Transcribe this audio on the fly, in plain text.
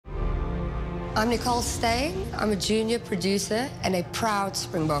I'm Nicole Steyn. I'm a junior producer and a proud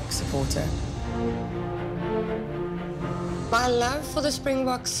Springbok supporter. My love for the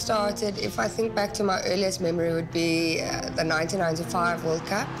Springboks started, if I think back to my earliest memory, would be the 1995 World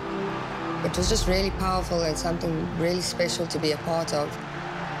Cup. It was just really powerful and something really special to be a part of.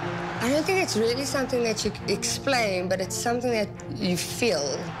 I don't think it's really something that you explain, but it's something that you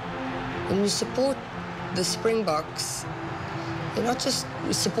feel. When you support the Springboks, you're not just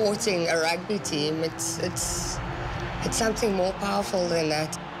supporting a rugby team, it's something more powerful than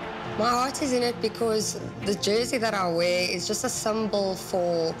that. My heart is in it because the jersey that I wear is just a symbol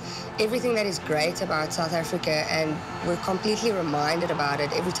for everything that is great about South Africa, and we're completely reminded about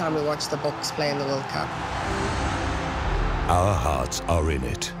it every time we watch the Boks play in the World Cup. Our hearts are in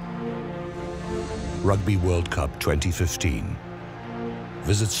it. Rugby World Cup 2015.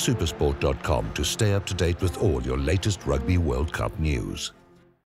 Visit supersport.com to stay up to date with all your latest Rugby World Cup news.